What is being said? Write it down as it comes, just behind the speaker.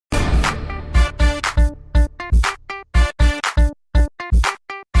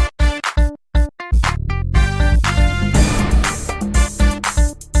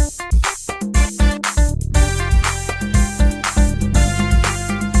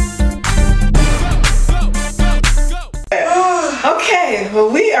Okay, well,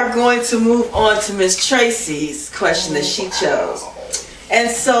 we are going to move on to Miss Tracy's question that she chose.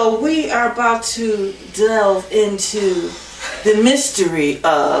 And so we are about to delve into the mystery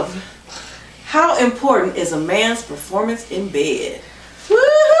of how important is a man's performance in bed?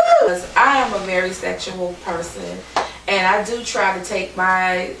 Woo-hoo! I am a very sexual person, and I do try to take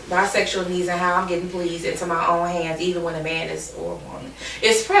my sexual needs and how I'm getting pleased into my own hands, even when a man is or a woman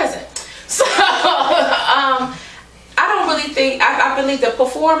is present. So I don't really think, I believe the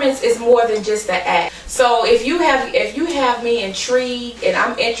performance is more than just the act. So if you have me intrigued and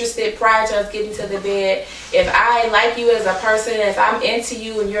I'm interested prior to us getting to the bed, if I like you as a person, if I'm into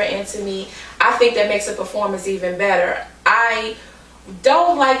you and you're into me, I think that makes the performance even better. I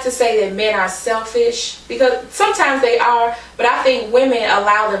don't like to say that men are selfish, because sometimes they are, but I think women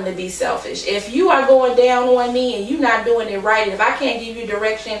allow them to be selfish. If you are going down on me and you're not doing it right, and if I can't give you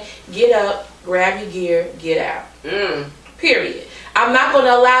direction, get up, grab your gear, get out. Period. I'm not going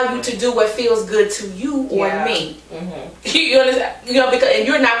to allow you to do what feels good to you or me. You understand? You know, because, and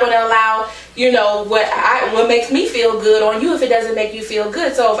you're not going to allow, you know, what makes me feel good on you if it doesn't make you feel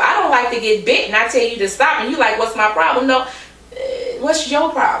good. So if I don't like to get bit and I tell you to stop and you like, what's my problem? No, what's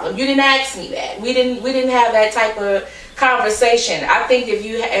your problem? You didn't ask me that. We didn't have that type of conversation. I think if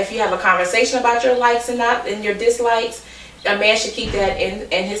you have a conversation about your likes and your dislikes, a man should keep that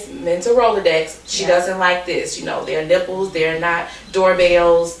in his mental Rolodex. She doesn't like this. You know, their nipples, they're not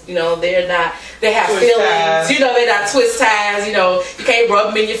doorbells. You know, they have twist feelings. Ties. You know, they're not twist ties. You know, you can't rub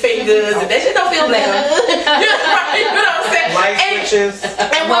them in your fingers. And that shit don't feel good. You know what I'm saying? Light switches.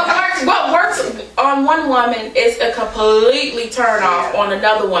 And what works on one woman is a completely turn off on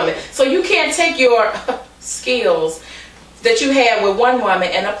another woman. So you can't take your skills that you have with one woman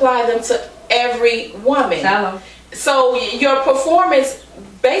and apply them to every woman. So your performance,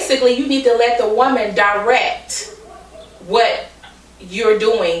 basically, you need to let the woman direct what you're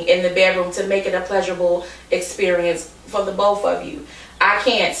doing in the bedroom to make it a pleasurable experience for the both of you. I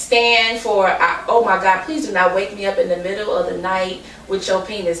can't stand for, oh my God, please do not wake me up in the middle of the night with your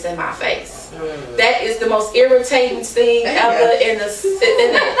penis in my face. That is the most irritating thing ever in the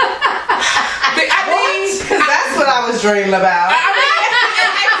I mean, because that's what I was dreaming about.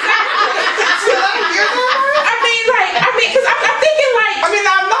 I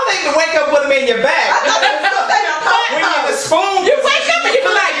know they can wake up with them in your back. When you're the spoon, you wake up and you be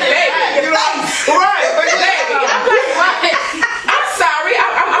like, baby, you're like, right, baby. I'm like, I'm sorry.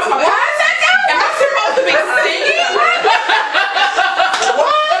 How is that going? Am I supposed to be singing?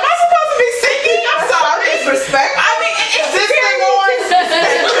 What? Am I supposed to be singing? I'm sorry. Respect. I mean, it's this thing on.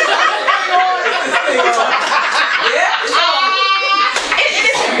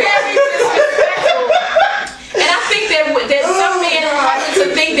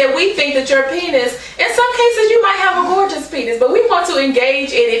 That we think that your penis, in some cases you might have a gorgeous penis, but we want to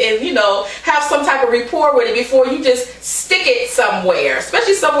engage in it and, you know, have some type of rapport with it before you just stick it somewhere,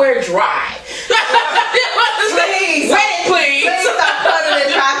 especially somewhere dry. Please. Wet it, please. Please stop putting it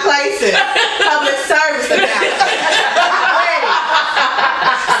in dry places. Public service announcement.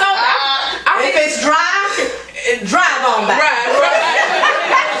 So if it's dry, drive on back. Right.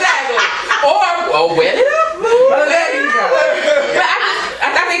 Exactly. Or wet it up. Oh, there you go.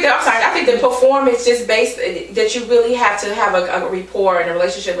 I think the performance just based that you really have to have a rapport and a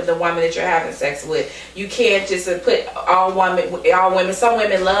relationship with the woman that you're having sex with. You can't just put all women. Some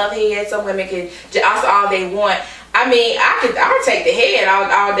women love head. Some women can that's all they want. I mean, I'll take the head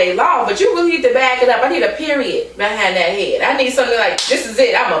all day long, but you really need to back it up. I need a period behind that head. I need something like, this is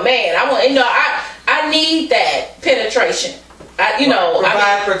it. I'm a man. I need that penetration.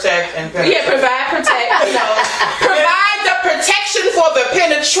 Provide, protect, and penetrate. Yeah, provide, protect. Provide the protection for the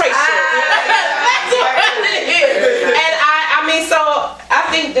penetration. That's what it is. And I mean, so I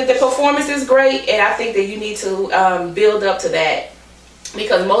think that the performance is great, and I think that you need to build up to that,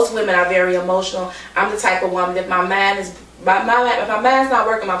 because most women are very emotional. I'm the type of woman that if my mind's not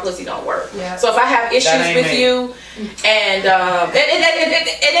working, my pussy don't work. Yeah. So if I have issues with you, and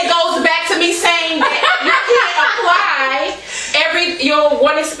it goes back to me saying that you can't apply your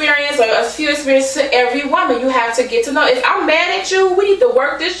one experience or a few experiences to every woman. You have to get to know. If I'm mad at you, we need to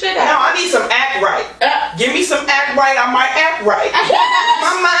work this shit out. No, I need some act right. Give me some act right. I might act right.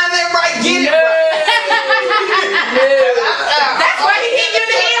 My mind ain't right. Get it right. That's why he hit you in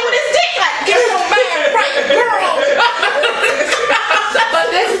the head with his dick. Like, get your mind right, girl. But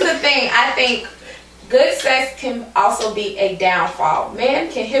this is the thing. I think good sex can also be a downfall.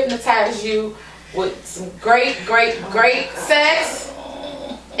 Men can hypnotize you with some great sex,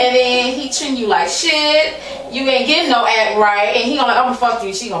 and then he treating you like shit. You ain't getting no act right, and he gonna like, I'm gonna fuck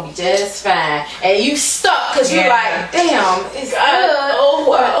you. She gonna be just fine, and you stuck because you like, damn, it's good. Oh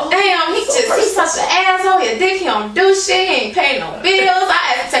wow. Damn, he's such an asshole. His dick, he don't do shit. He ain't paying no bills. I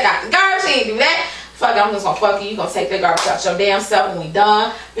had to take out the garbage. He ain't do that. Fuck it, I'm just gonna fuck you. You gonna take that garbage out your damn self when we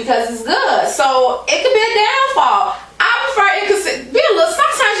done because it's good. So it could be a downfall. I prefer inconsistent. Be a little.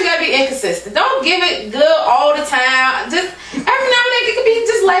 Sometimes you gotta be inconsistent. Don't give it good all the time. Just every now and then it could be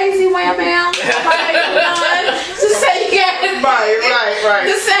just lazy, wham bam. Just say you got it. Right.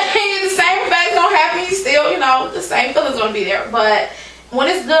 The same effect's gonna happen. You still, the same feelings gonna be there. But when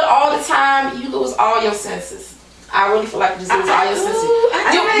it's good all the time, you lose all your senses. I really feel like you just lose all your senses.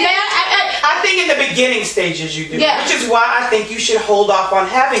 I think in the beginning stages you do, Yeah. which is why I think you should hold off on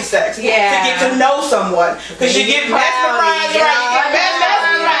having sex to get to know someone, because you get mesmerized, right? You get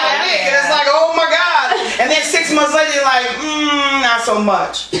mesmerized, right? And it's like, oh my god, and then 6 months later you're like, not so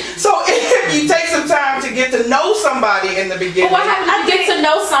much. So if you take some time to get to know somebody in the beginning, but what happens if you get to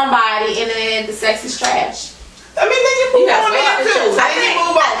know somebody and then the sex is trash? I mean, then you move on then too. Then you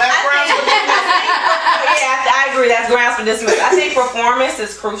move on. That's grounds for dismissal. Yeah, I agree. That's grounds for dismissal. I think performance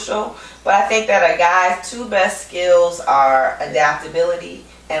is crucial, but I think that a guy's 2 best skills are adaptability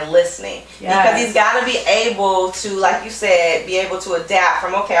and listening. Yes. Because he's got to be able to, like you said, be able to adapt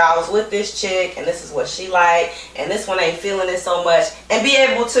from, okay, I was with this chick and this is what she like and this one ain't feeling it so much, and be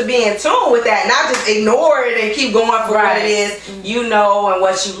able to be in tune with that, not just ignore it and keep going for what it is you know and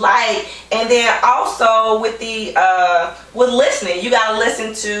what you like. And then also with the with listening, you got to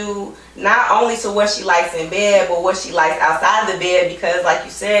listen to not only to what she likes in bed, but what she likes outside the bed, because like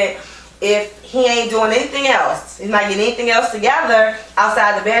you said, if he ain't doing anything else, he's not getting anything else together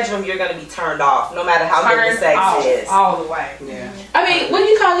outside the bedroom, you're gonna be turned off, no matter how good the sex is. All the way. Yeah. I mean, what do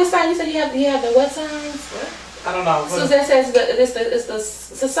you call this sign? You said you have the what signs? I don't know. So that says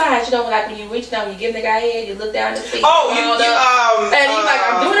it's the signs, like when you reach down, when you give the guy head, you look down the feet. Oh, and he's like,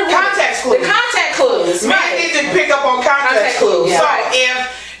 I'm doing it. Context clues. The contact clues. Men need to pick up on context clues. Yeah. So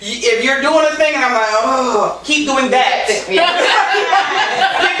if you're doing a thing and I'm like, oh, keep doing that. Pick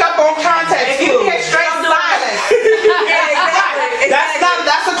up on context clues. If you get straight silence. Exactly.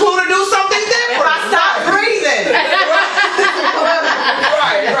 That's a clue to do something different. If I stop breathing.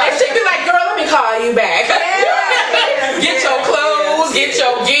 Right. And she'd be like, girl, let me call you back. Get your clothes, get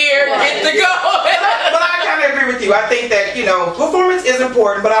your gear, get to go. But I kind of agree with you. I think that, performance is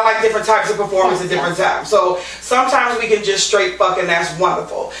important, but I like different types of performance at different times. So sometimes we can just straight fuck and that's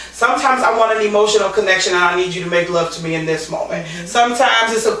wonderful. Sometimes I want an emotional connection and I need you to make love to me in this moment.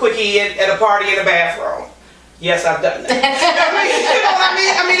 Sometimes it's a quickie at a party in a bathroom. Yes, I've done that.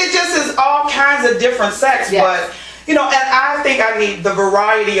 I mean, it just is all kinds of different sex, but, and I think I need the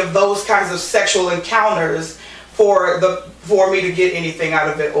variety of those kinds of sexual encounters for me to get anything out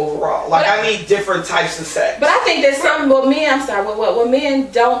of it overall. Like, I need different types of sex. But I think there's something what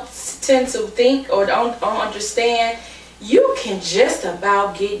men don't tend to think or don't understand. You can just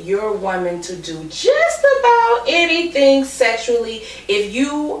about get your woman to do just about anything sexually if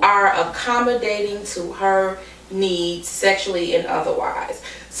you are accommodating to her needs sexually and otherwise.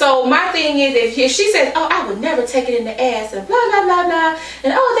 So my thing is, if she says, oh, I would never take it in the ass and blah blah blah blah,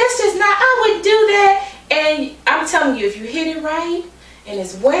 and oh, that's just not, I wouldn't do that. And I'm telling you, if you hit it right and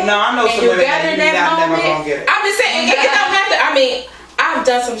it's wet, no, I know and you got it in that moment, never gonna get it. I'm just saying, it don't have to. I mean, I've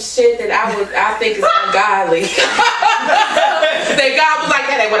done some shit that I think is ungodly. That God was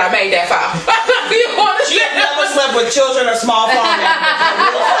like, that ain't what I made that for. You never slept with children or small farm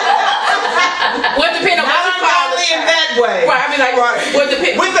animals. What depend on what you call it. In that way. Right, I mean, like, what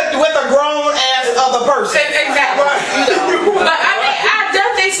depend with a grown ass other person. Exactly. Right. But I mean, I've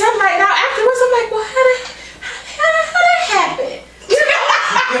done things. I'm like, now afterwards, I'm like, well, how that happen? Where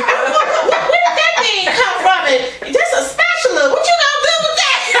did that thing come from? And that's a spatula. What you gonna do with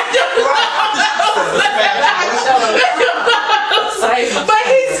that? But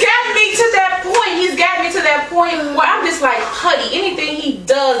he's gotten me to that point. He's gotten me to that point where I'm just like, honey, anything he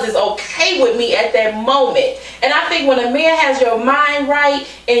does is okay with me at that moment. And I think when a man has your mind right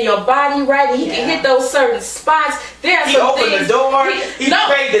and your body right, and he can hit those certain spots, there's he opened the door. He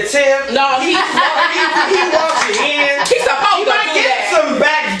paid the tip. No, he walked you in. He's supposed to do get that. some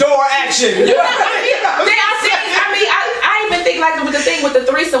backdoor action. I even think like with the thing with the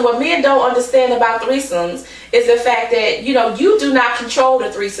threesome, what men don't understand about threesomes is the fact that you do not control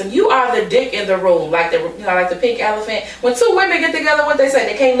the threesome. You are the dick in the room, like the pink elephant. When 2 women get together, what they say,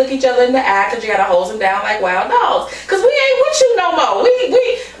 they can't look each other in the eye because you gotta hose them down like wild dogs. Because we ain't with you no more.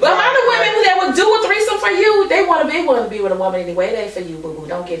 A lot of women that would do a threesome for you, they want to be be willing to be with a woman anyway. It ain't for you, boo boo.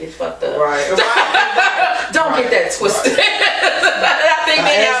 Don't get it fucked up. Right. Don't get that twisted. I think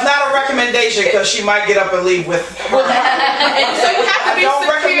it's not a recommendation because she might get up and leave with her. And so you have to be don't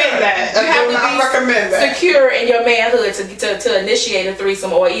secure. recommend that. You have do not recommend that. secure in your manhood to initiate a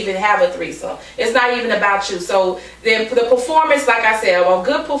threesome or even have a threesome. It's not even about you. So then the performance, like I said, a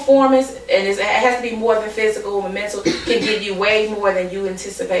good performance, and it has to be more than physical and mental, can give you way more than you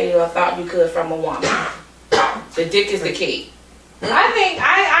anticipated or thought you could from a woman. The dick is the key. I think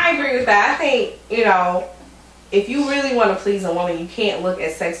I agree with that. I think, you know, if you really want to please a woman, you can't look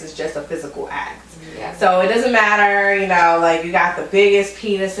at sex as just a physical act. Yeah. So it doesn't matter, you know, like you got the biggest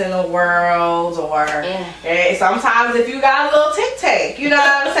penis in the world, or sometimes if you got a little tic tac, you know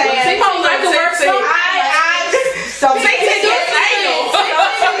what I'm saying? Well, like to work so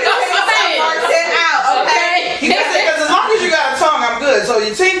because as long as you got a tongue, I'm good. So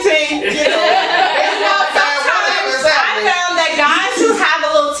you ting ting, you know. I found that guys who have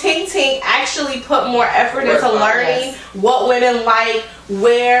a little ting ting actually put more effort into learning what women like,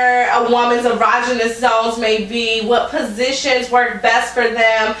 where a woman's erogenous zones may be, what positions work best for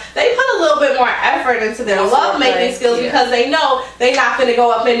them. They put a little bit more effort into their love-making skills because they know they're not going to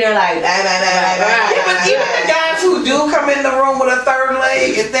go up in there like, But even the guys who do come in the room with a third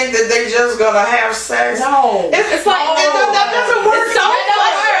leg and think that they just going to have sex. No. It's like, that doesn't work. It's so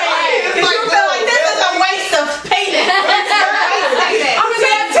frustrating. Because you feel like this is a waste of penis.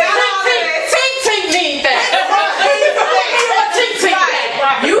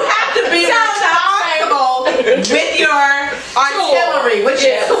 You have to be responsible with your artillery, with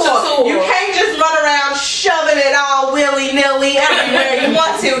your tool. You can't just run around shoving it all willy-nilly everywhere you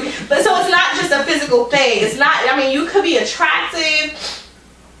want to. But so it's not just a physical thing. It's not, I mean, you could be attractive.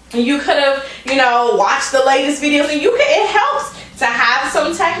 You could have, you know, watched the latest videos, and you could, it helps to have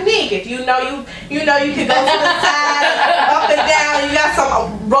some technique. If you know you could go to the side, up and down, you got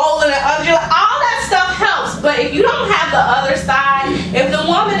some rolling and under, all that stuff helps. But if you don't have the other side, if the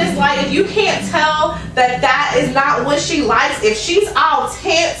woman is like, if you can't tell that is not what she likes, if she's all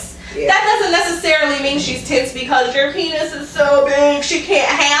tense, that doesn't necessarily mean she's tense because your penis is so big she can't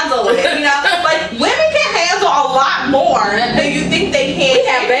handle it. You know, like women can handle a lot more than you think they can. We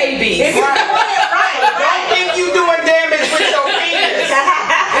have babies. Right. Don't think you doing damage with your penis.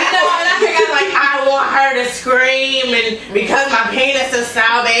 I want her to scream, and because my penis is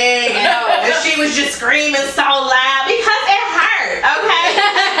so big, and she was just screaming so loud because it hurt, okay?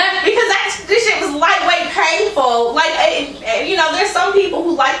 Because this shit was lightweight painful. Like, you know, there's some people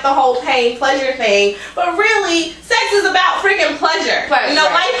who like the whole pain pleasure thing, but really, sex is about freaking pleasure. You know,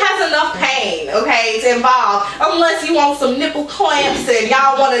 life has enough pain, okay, to involve, unless you want some nipple clamps and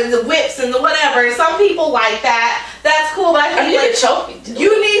y'all wanted the whips and the whatever. Some people like that. That's cool, but I think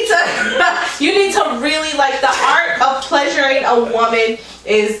you need to really, like, the art of pleasuring a woman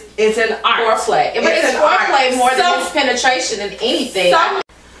it's an art. Foreplay. But it's foreplay more than just penetration than anything.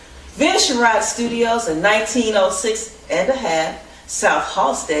 Vision Rod Studios in 1906 and a half, South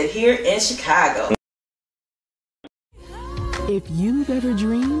Halsted here in Chicago. If you've ever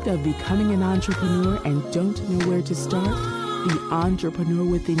dreamed of becoming an entrepreneur and don't know where to start, The Entrepreneur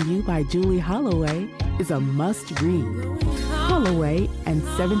Within You by Julie Holloway is a must-read. Holloway and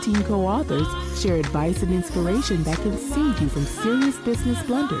 17 co-authors share advice and inspiration that can save you from serious business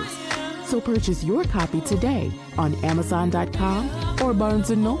blunders. So purchase your copy today on Amazon.com or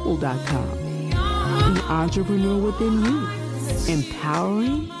BarnesandNoble.com. The Entrepreneur Within You.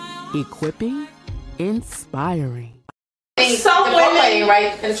 Empowering, equipping, inspiring. Some women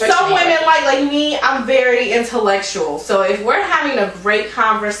like me, I'm very intellectual. So if we're having a great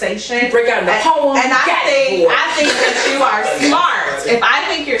conversation, break out the poem, and I think that you are smart. If I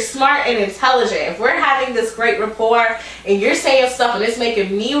think you're smart and intelligent, if we're having this great rapport and you're saying stuff and it's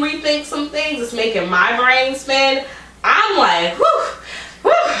making me rethink some things, it's making my brain spin, I'm like, whew.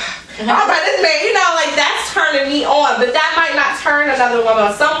 All right, this man, you know, like that's turning me on, but that might not turn another woman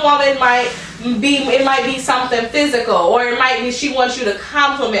on. Some woman it might be something physical, or it might be she wants you to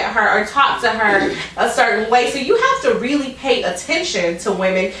compliment her or talk to her a certain way. So you have to really pay attention to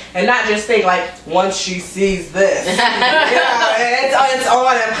women and not just think like, once she sees this, it's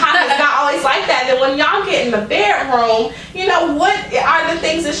on and pop. It's not always like that. Then when y'all get in the bedroom, you know, what are the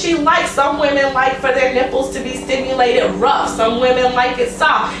things that she likes? Some women like for their nipples to be stimulated rough. Some women like it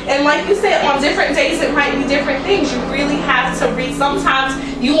soft. And like you said, on different days it might be different things. You really have to read. Sometimes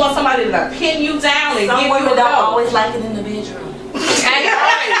you want somebody to pin you down and give you a don't always like it in the bedroom.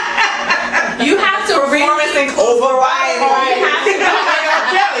 You have to read and override. You have to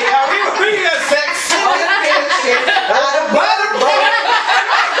Kelly, we got sex.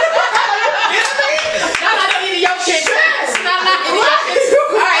 Your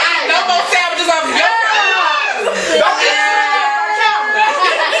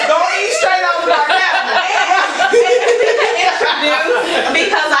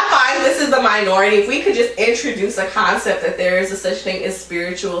because I find this is the minority. If we could just introduce a concept that there is a such thing as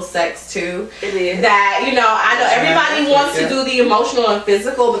spiritual sex too. It is. That, you know, I know everybody wants to do the emotional and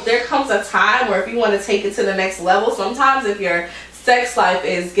physical, but there comes a time where if you want to take it to the next level, sometimes if your sex life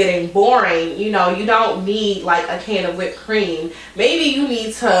is getting boring, you know, you don't need like a can of whipped cream. Maybe you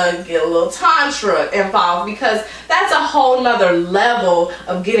need to get a little tantra involved, because that's a whole nother level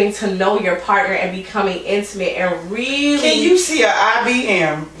of getting to know your partner and becoming intimate and really. Can you see an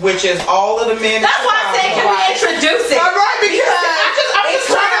IBM, which is all of the men? That's why I said, can we introduce it? All right, because I'm just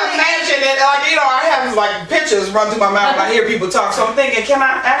trying to imagine it. Like, you know, I have like pictures run through my mind when I hear people talk. So I'm thinking, can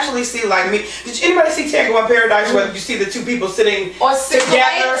I actually see like me? Did anybody see Tango in Paradise where you see the two people sitting or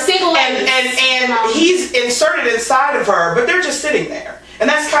together, and he's inserted inside of her, but they're just sitting there, and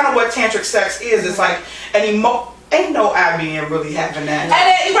that's kind of what tantric sex is. It's like an ain't no IBM really having that, and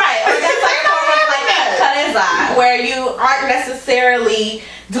that's like where you aren't necessarily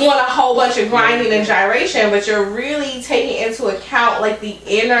doing a whole bunch of grinding and gyration, but you're really taking into account like the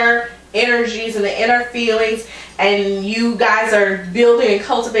inner energies and the inner feelings, and you guys are building and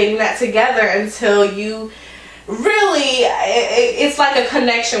cultivating that together until you really, it's like a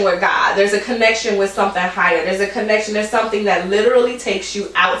connection with God. There's a connection with something higher. There's a connection. There's something that literally takes you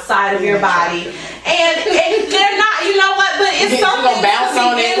outside of your body. And they're not, you know what, but it's something to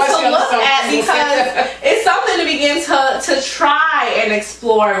begin to look at, because it's something to begin to try and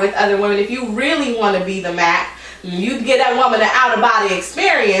explore with other women. If you really want to be the Mac, you get that woman an out-of-body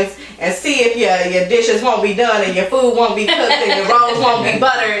experience and see if your dishes won't be done and your food won't be cooked and your rolls won't be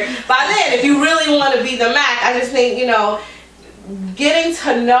buttered. By then, if you really want to be the Mac, I just think, you know, getting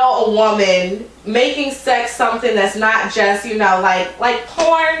to know a woman, making sex something that's not just, you know, like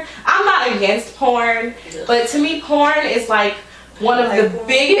porn. I'm not against porn, but to me, porn is like one of the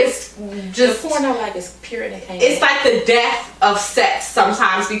biggest, just the porn I like is pure entertainment. It's like the death of sex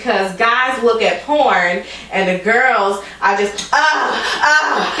sometimes, because guys look at porn and the girls are just oh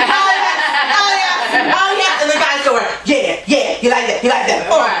yeah, and the guys go yeah, you like that,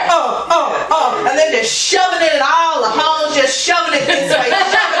 oh, and then they're shoving it in all the holes, just shoving it this way,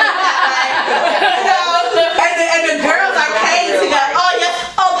 shoving it that way, you know, and the girls are paid to go, oh yes,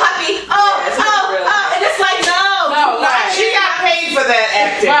 oh puppy, oh, and it's like no, she got paid for that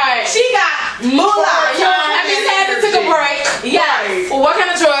acting. Right. She got moolah. I just had to take a break. Yeah. Well, what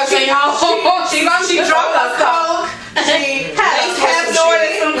kind of drugs are y'all? She drunk a coke. She had a Pepsi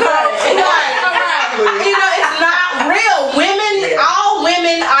and some coke. You know, it's not real. All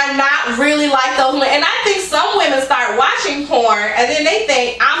women are not really like those women. And I think some women start watching porn and then they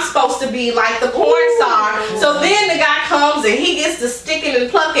think I'm supposed to be like the porn star. So then the guy comes and he gets to sticking and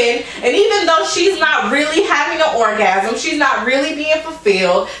plucking, and even though she's not really having an orgasm, she's not really being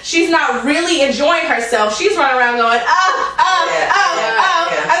fulfilled, she's not really enjoying herself, she's running around going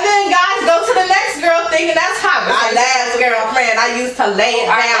and then guys go to the next girl thinking that's how my last girlfriend, I used to lay it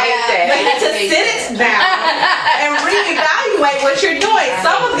down. You need to sit it down and reevaluate what you're doing.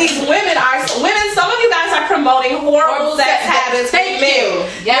 Some of these women, some of you guys are promoting horrible sex habits with men.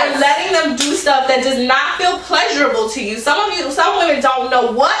 You're letting them do stuff that does not feel pleasurable to you. Some women don't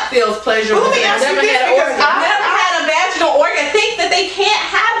know what feels pleasurable to them. Never had a vaginal orgasm. Think that they can't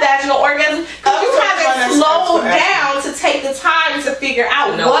have vaginal orgasms because you haven't slowed down to take the time to figure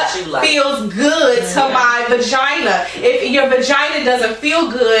out what feels good to my vagina. If your vagina doesn't feel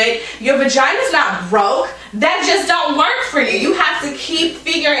good, your vagina's not broke. That just don't work for you. You have to keep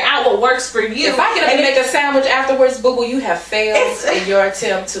figuring out what works for you. If I get up and make a sandwich afterwards, boo boo, you have failed in your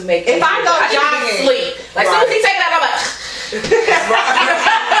attempt to make it. If I go jogging, sleep. Like, soon as he take it out, I'm like, if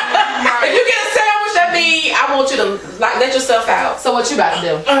you get a sandwich, that means I want you to like let yourself out. So what you about to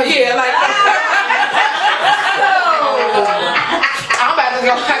do? Yeah, like I'm about to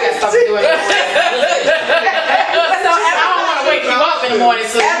go. I got stuff to do it. So I don't want to wake you up in the morning.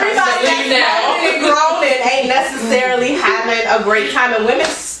 So everybody that's grown and ain't necessarily having a great time, and women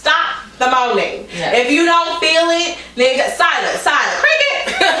stop the moaning. Yeah. If you don't feel it, then silence,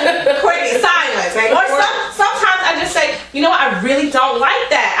 cricket, silence. Or sometimes I just say, you know what, I really don't like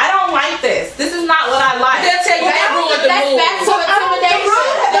that. I don't like this. This is not what I like. They'll tell you that ruined the mood. That's so intimidation.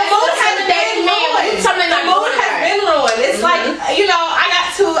 The mood has been ruined. It's like, you know, I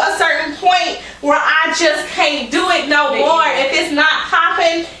got to a certain point where I just can't do it no more. If it's not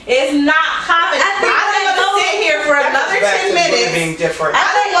popping, it's not popping. I don't want to sit here for another 10 minutes.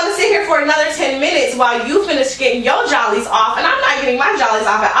 I don't want to sit here for another 10 minutes while you finish getting your jollies off, and I'm not getting my jollies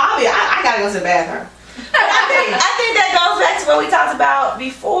off. And I gotta go to the bathroom. I think that goes back to what we talked about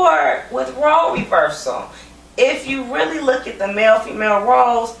before with role reversal. If you really look at the male-female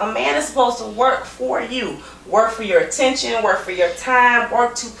roles, a man is supposed to work for you. work for your attention, work for your time,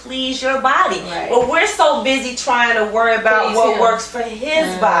 work to please your body. Right. But we're so busy trying to worry about Please what him. works for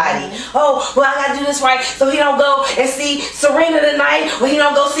his body. Oh, well, I gotta do this right so he don't go and see Serena tonight, or he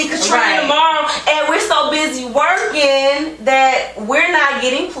don't go see Katrina Right. tomorrow. And we're so busy working that we're not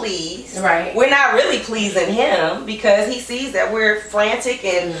getting pleased. Right. We're not really pleasing him because he sees that we're frantic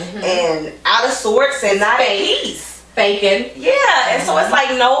and out of sorts and not at peace. Faking. Yeah, and so it's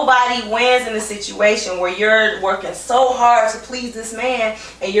like nobody wins in a situation where you're working so hard to please this man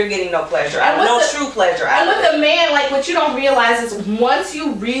and you're getting no pleasure out of no true pleasure out And of with the man, like what you don't realize is once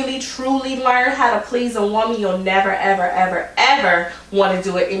you really truly learn how to please a woman, you'll never ever ever ever want to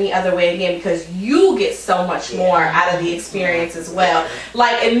do it any other way again because you get so much more out of the experience as well.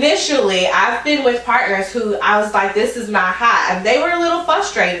 Like initially, I've been with partners who I was like, this is not hot, and they were a little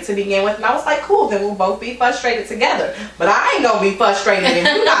frustrated to begin with, and I was like, cool, then we'll both be frustrated together. But I ain't gonna be frustrated if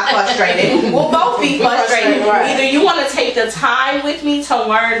you're not frustrated. We'll both be frustrated. Either you want to take the time with me to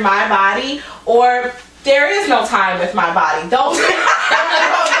learn my body, or there is no time with my body. Those are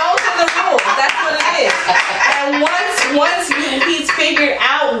the rules. That's what it is. And once he's figured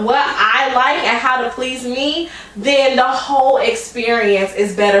out what I like and how to please me, then the whole experience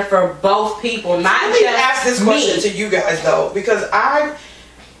is better for both people, not Let me just ask this question me. to you guys though, because I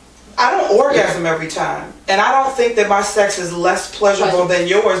don't orgasm every time, and I don't think that my sex is less pleasurable than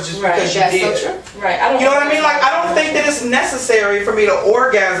yours just because you did. So true. Right. You know what I mean? Like, I don't think that it's necessary for me to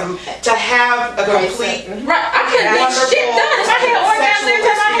orgasm to have a complete. Right. I couldn't get shit done. If I had an orgasm every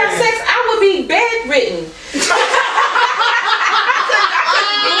time I have sex, I would be bedridden.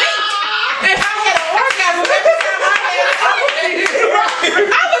 If I had an orgasm every time I had sex,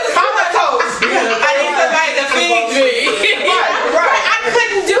 I would comatose. I need somebody to feed me. Right. I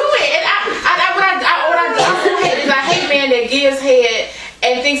couldn't do it. And I hate man that gives head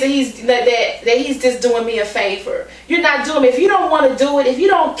and thinks that he's just doing me a favor. You're not doing it. If you don't want to do it, if you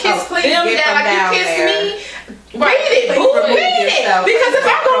don't kiss them down like you kissed me, beat it, boo, beat it. Because if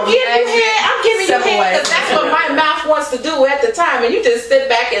I'm gonna give you head, I'm giving you head because that's what my mouth wants to do at the time, and you just sit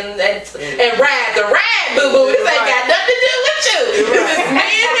back and ride the ride, boo boo. This ain't got nothing to do with you. This is me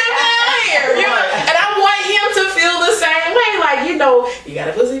and him down here. You know? And I want him to feel the same way. Like, you know, you got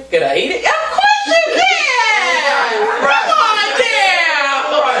a pussy? Can I eat it? Of course you can. Come on down.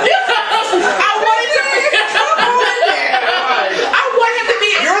 I want it to be. I want him to be.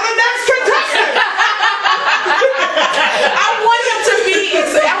 You're the next contestant. I want him to be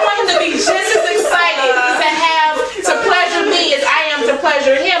just as excited to pleasure me as I am to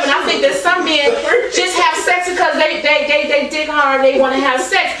pleasure him. And I think that some men just have sex because they dig hard, they want to have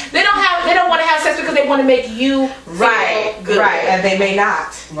sex. They don't want to have sex because they want to make you feel good. Right, and they may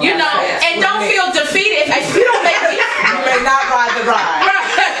not. You know, and don't feel defeated if you don't make me. You may not ride the ride.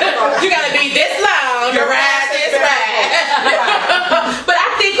 Right. You gotta be this long to ride this ride. But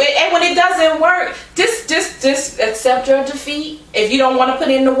I think, and when it doesn't work, just accept your defeat. If you don't want to put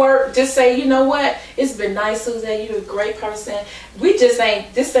in the work, just say, you know what? It's been nice, Suzanne. You're a great person. This ain't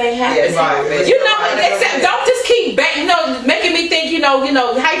happening. Right. You know, don't just keep making me think,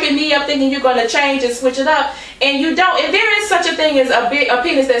 hyping me up, thinking you're gonna change and switch it up, and you don't. If there is such a thing as a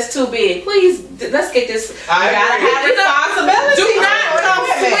penis that's too big, please let's get this. I gotta have responsibility. Do not come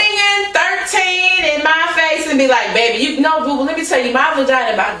swinging 13 in my face and be like, baby, boo, let me tell you, my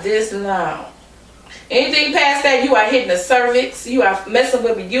vagina about this long. Anything past that, you are hitting the cervix, you are messing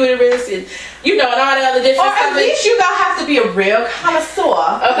with the uterus, and and all the other different stuff. Or at least you gonna have to be a real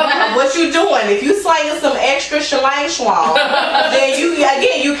connoisseur of what you doing. If you slinging some extra shalang schwang, then you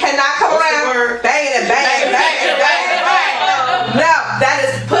cannot come around banging. No, that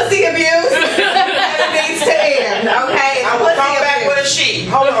is pussy abuse, and it needs to end. Okay, I will come back with a sheep.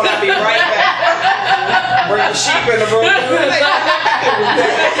 Hold on, I'll be right back. Bring the sheep in the room.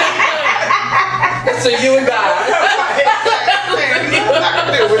 So you and God.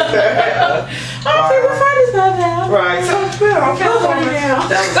 Right. So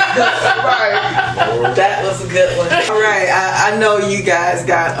That was a good one. All right, I know you guys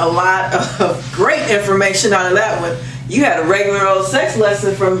got a lot of great information out of that one. You had a regular old sex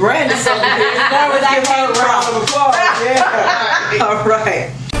lesson from Brandon. So let's give her a round of applause. Yeah. All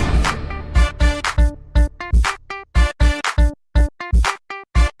right.